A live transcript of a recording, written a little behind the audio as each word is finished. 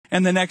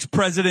and the next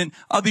president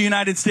of the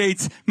United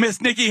States, Miss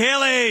Nikki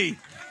Haley.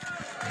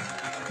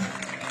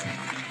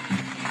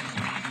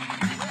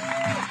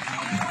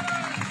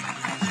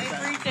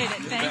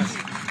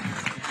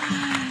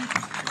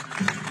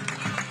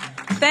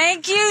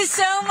 Thank you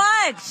so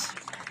much.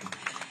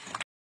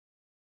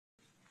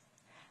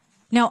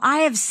 Now, I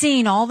have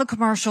seen all the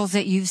commercials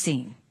that you've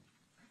seen.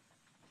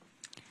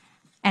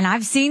 And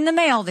I've seen the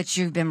mail that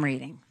you've been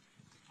reading.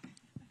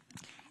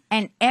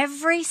 And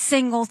every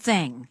single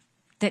thing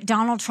that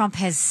Donald Trump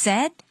has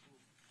said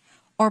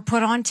or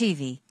put on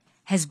TV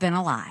has been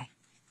a lie.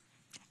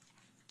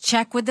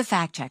 Check with the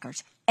fact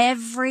checkers.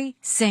 Every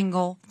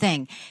single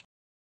thing.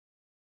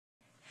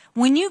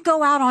 When you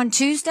go out on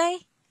Tuesday,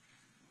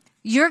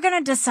 you're going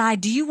to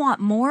decide, do you want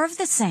more of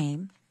the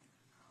same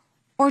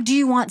or do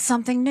you want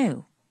something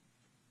new?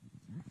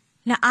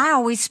 Now, I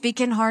always speak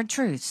in hard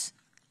truths.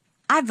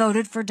 I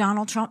voted for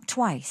Donald Trump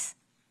twice.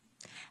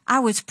 I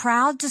was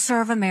proud to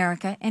serve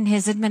America in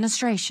his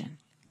administration.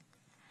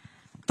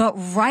 But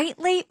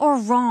rightly or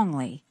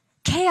wrongly,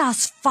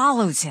 chaos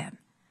follows him.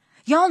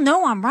 Y'all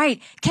know I'm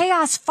right.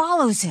 Chaos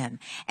follows him.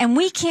 And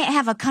we can't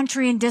have a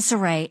country in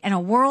disarray and a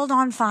world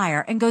on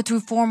fire and go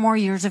through 4 more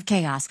years of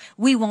chaos.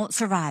 We won't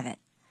survive it.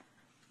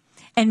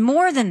 And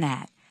more than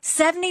that,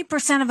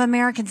 70% of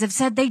Americans have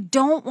said they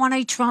don't want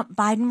a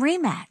Trump-Biden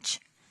rematch.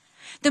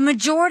 The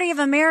majority of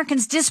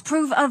Americans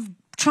disapprove of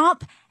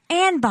Trump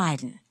and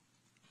Biden.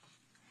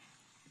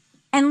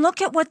 And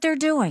look at what they're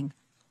doing.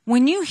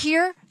 When you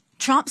hear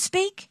Trump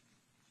speak,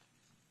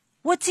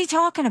 what's he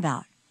talking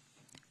about?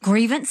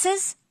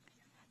 Grievances?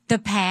 The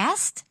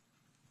past?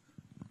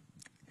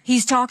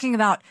 He's talking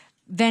about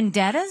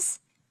vendettas?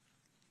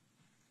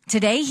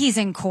 Today he's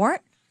in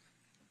court?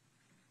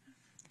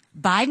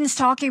 Biden's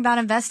talking about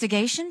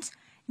investigations.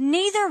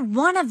 Neither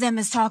one of them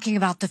is talking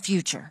about the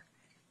future.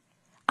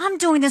 I'm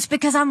doing this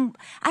because I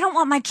don't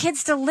want my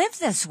kids to live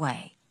this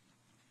way.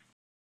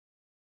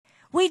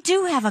 We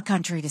do have a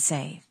country to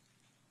save.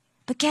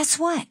 But guess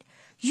what?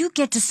 You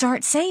get to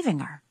start saving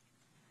her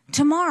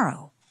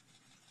tomorrow.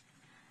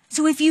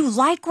 So if you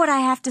like what I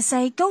have to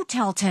say, go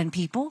tell 10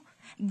 people.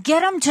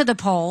 Get them to the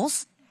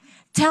polls.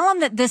 Tell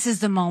them that this is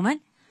the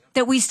moment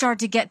that we start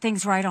to get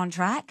things right on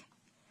track.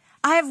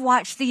 I have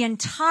watched the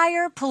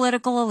entire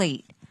political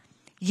elite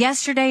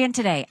yesterday and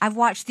today. I've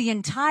watched the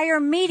entire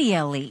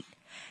media elite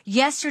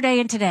yesterday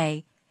and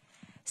today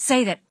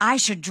say that I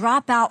should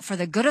drop out for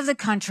the good of the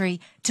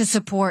country to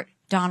support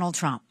Donald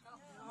Trump.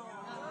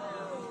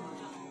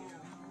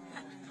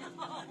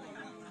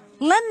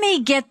 Let me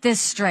get this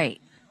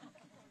straight.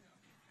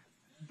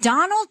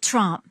 Donald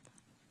Trump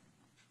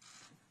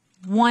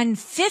won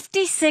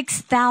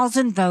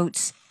 56,000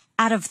 votes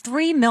out of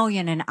 3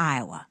 million in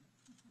Iowa.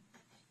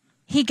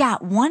 He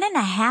got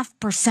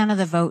 1.5% of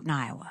the vote in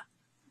Iowa.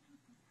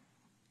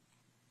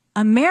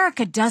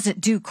 America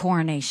doesn't do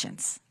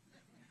coronations.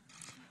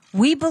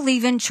 We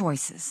believe in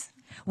choices.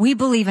 We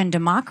believe in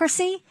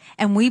democracy,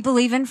 and we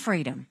believe in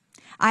freedom.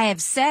 I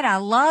have said I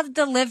love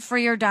the live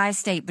free or die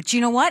state, but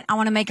you know what? I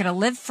want to make it a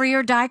live free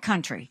or die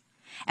country,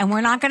 and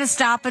we're not going to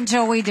stop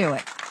until we do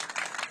it.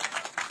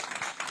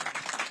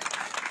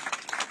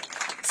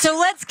 So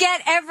let's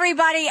get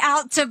everybody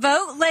out to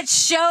vote.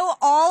 Let's show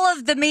all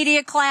of the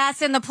media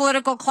class and the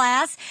political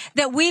class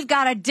that we've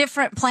got a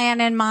different plan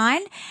in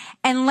mind.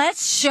 And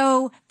let's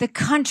show the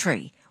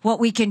country what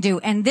we can do.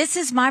 And this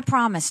is my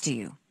promise to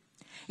you.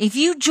 If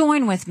you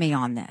join with me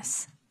on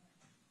this,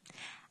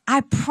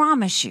 I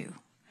promise you,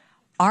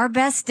 our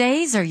best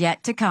days are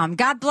yet to come.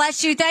 God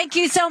bless you. Thank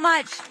you so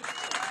much.